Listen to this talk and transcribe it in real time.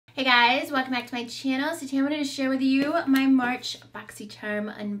Hey guys, welcome back to my channel. So today I wanted to share with you my March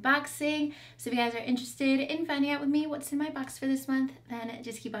Boxycharm unboxing. So if you guys are interested in finding out with me what's in my box for this month, then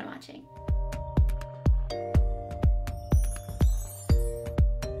just keep on watching.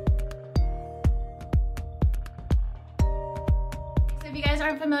 If you guys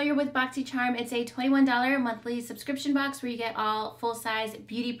aren't familiar with Boxycharm, it's a $21 monthly subscription box where you get all full-size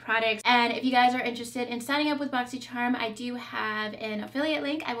beauty products. And if you guys are interested in signing up with Boxycharm, I do have an affiliate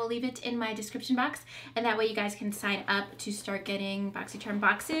link. I will leave it in my description box, and that way you guys can sign up to start getting Boxycharm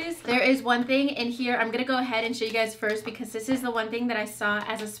boxes. There is one thing in here I'm gonna go ahead and show you guys first, because this is the one thing that I saw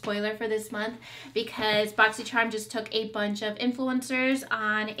as a spoiler for this month, because Boxycharm just took a bunch of influencers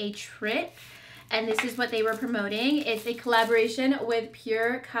on a trip. And this is what they were promoting. It's a collaboration with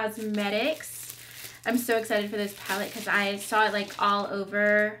Pure Cosmetics. I'm so excited for this palette because I saw it like all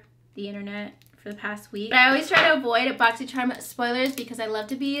over the internet for the past week. But I always try to avoid Boxycharm spoilers because I love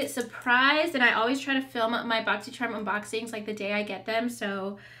to be surprised, and I always try to film my Boxycharm unboxings like the day I get them,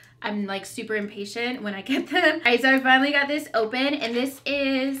 so I'm like super impatient when I get them. All right, so I finally got this open, and this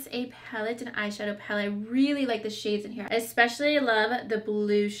is a palette, an eyeshadow palette. I really like the shades in here. I especially love the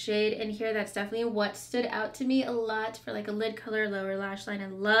blue shade in here. That's definitely what stood out to me a lot for like a lid color, lower lash line. I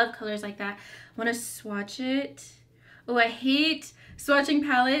love colors like that. I want to swatch it. Oh, I hate swatching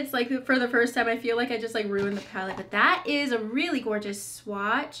palettes. Like for the first time, I feel like I just like ruined the palette, but that is a really gorgeous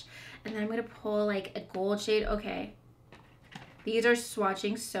swatch. And then I'm gonna pull like a gold shade. Okay. These are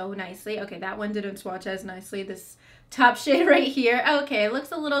swatching so nicely. Okay, that one didn't swatch as nicely. This top shade right here. Okay, it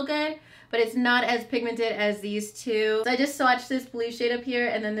looks a little good, but it's not as pigmented as these two. So I just swatched this blue shade up here,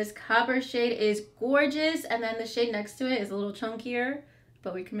 and then this copper shade is gorgeous, and then the shade next to it is a little chunkier,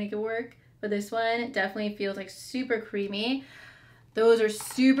 but we can make it work. But this one definitely feels like super creamy. Those are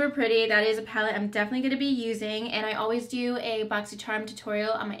super pretty. That is a palette I'm definitely going to be using, and I always do a Boxycharm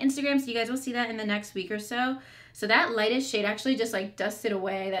tutorial on my Instagram, so you guys will see that in the next week or so. So that lightest shade actually just like dusted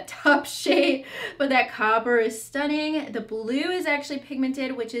away, that top shade, but that copper is stunning. The blue is actually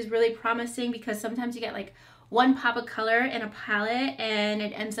pigmented, which is really promising because sometimes you get like one pop of color in a palette and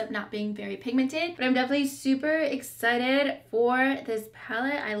it ends up not being very pigmented. But I'm definitely super excited for this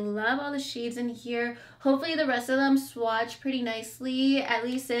palette. I love all the shades in here. Hopefully the rest of them swatch pretty nicely. At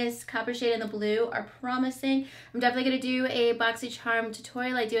least this copper shade and the blue are promising. I'm definitely going to do a Boxycharm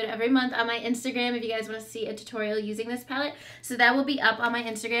tutorial. I do it every month on my Instagram if you guys want to see a tutorial using this palette. So that will be up on my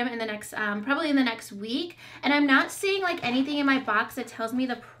Instagram in the next, probably in the next week. And I'm not seeing like anything in my box that tells me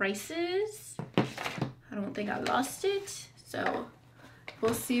the prices. I don't think I lost it, so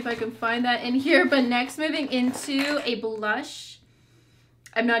we'll see if I can find that in here. But next, moving into a blush.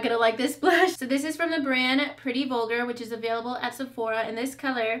 I'm not gonna like this blush. So this is from the brand Pretty Vulgar, which is available at Sephora, and this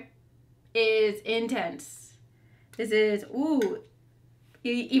color is intense. This is, ooh, it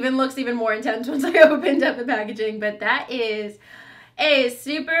even looks even more intense once I opened up the packaging, but that is a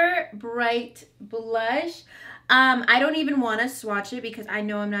super bright blush. I don't even want to swatch it because I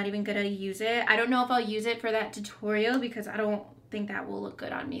know I'm not even gonna use it. I don't know if I'll use it for that tutorial because I don't think that will look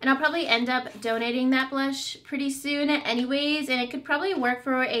good on me. And I'll probably end up donating that blush pretty soon anyways, and it could probably work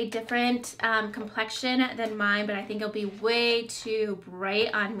for a different complexion than mine, but I think it'll be way too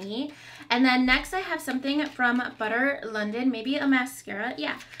bright on me. And then next I have something from Butter London, maybe a mascara.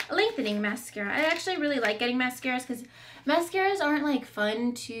 Yeah, a lengthening mascara. I actually really like getting mascaras because mascaras aren't like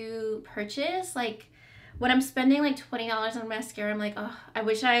fun to purchase. Like when I'm spending like $20 on mascara, I'm like, oh, I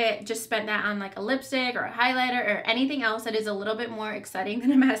wish I just spent that on like a lipstick or a highlighter or anything else that is a little bit more exciting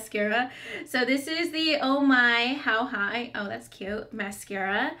than a mascara. So this is the Oh My How High, oh that's cute,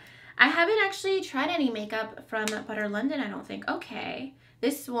 mascara. I haven't actually tried any makeup from Butter London, I don't think. Okay,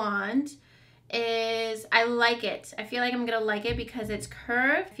 this wand is, I like it. I feel like I'm gonna like it because it's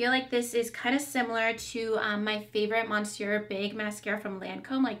curved. I feel like this is kind of similar to my favorite Monsieur Big mascara from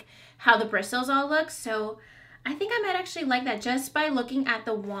Lancome, like how the bristles all look. So I think I might actually like that just by looking at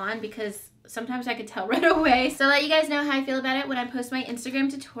the wand, because sometimes I could tell right away. So I'll let you guys know how I feel about it when I post my Instagram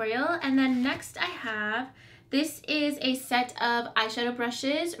tutorial. And then next I have, this is a set of eyeshadow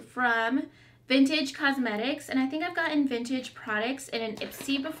brushes from Vintage Cosmetics, and I think I've gotten vintage products in an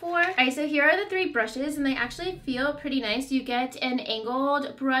Ipsy before. All right, so here are the three brushes, and they actually feel pretty nice. You get an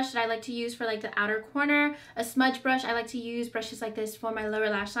angled brush that I like to use for like the outer corner, a smudge brush. I like to use brushes like this for my lower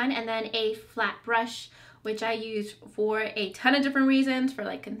lash line, and then a flat brush, which I use for a ton of different reasons, for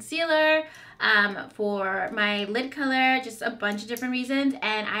like concealer, for my lid color, just a bunch of different reasons.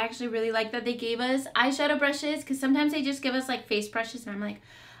 And I actually really like that they gave us eyeshadow brushes, because sometimes they just give us like face brushes, and I'm like,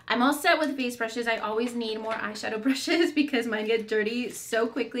 I'm all set with face brushes. I always need more eyeshadow brushes because mine get dirty so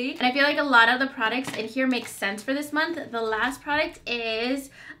quickly. And I feel like a lot of the products in here make sense for this month. The last product is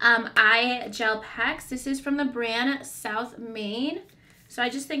eye gel packs. This is from the brand South Main. So I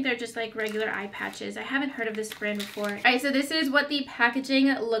just think they're just like regular eye patches. I haven't heard of this brand before. All right, so this is what the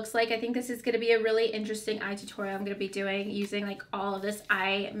packaging looks like. I think this is gonna be a really interesting eye tutorial I'm gonna be doing using like all of this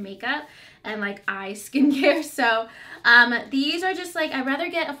eye makeup and like eye skincare. So these are just like, I'd rather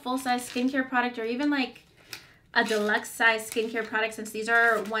get a full-size skincare product or even like a deluxe size skincare product since these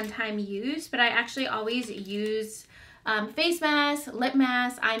are one-time use, but I actually always use face masks, lip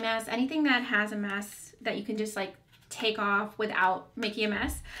masks, eye masks, anything that has a mask that you can just like take off without making a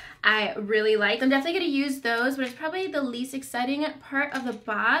mess. I really like. I'm definitely going to use those, but it's probably the least exciting part of the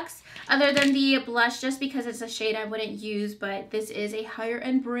box other than the blush just because it's a shade I wouldn't use, but this is a higher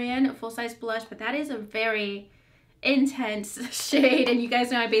end brand, full-size blush, but that is a very intense shade, and you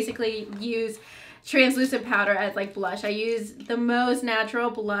guys know I basically use translucent powder as like blush. I use the most natural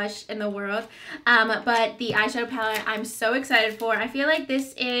blush in the world, but the eyeshadow palette I'm so excited for. I feel like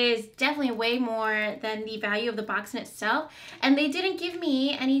this is definitely way more than the value of the box in itself, and they didn't give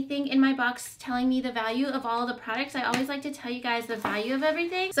me anything in my box telling me the value of all of the products. I always like to tell you guys the value of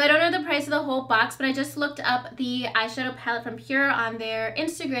everything, so I don't know the price of the whole box, but I just looked up the eyeshadow palette from Pure on their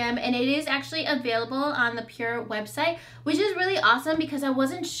Instagram, and it is actually available on the Pure website, which is really awesome because I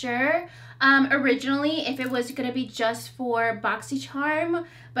wasn't sure originally if it was going to be just for Boxycharm,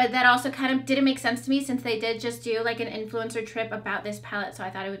 but that also kind of didn't make sense to me since they did just do like an influencer trip about this palette, so I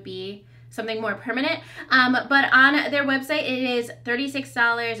thought it would be something more permanent. But on their website it is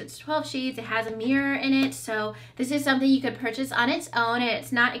 $36. It's 12 shades. It has a mirror in it, so this is something you could purchase on its own, and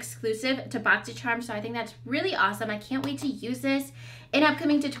it's not exclusive to Boxycharm, so I think that's really awesome. I can't wait to use this in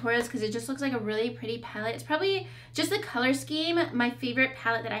upcoming tutorials because it just looks like a really pretty palette. It's probably just the color scheme my favorite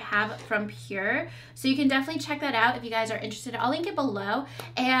palette that I have from Pure, so you can definitely check that out if you guys are interested. I'll link it below,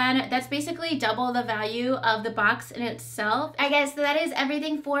 and that's basically double the value of the box in itself. I guess that is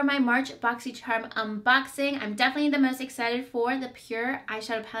everything for my March Boxycharm unboxing. I'm definitely the most excited for the Pure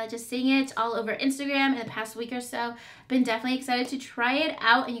eyeshadow palette. Just seeing it all over Instagram in the past week or so, been definitely excited to try it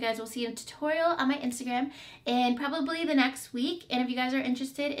out, and you guys will see a tutorial on my Instagram and probably the next week. And if you guys are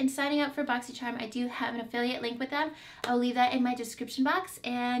interested in signing up for Boxycharm, I do have an affiliate link with them. I'll leave that in my description box.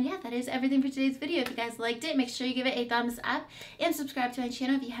 And yeah, that is everything for today's video. If you guys liked it, make sure you give it a thumbs up and subscribe to my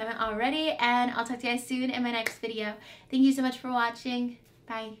channel if you haven't already, and I'll talk to you guys soon in my next video. Thank you so much for watching.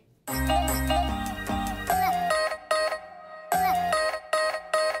 Bye.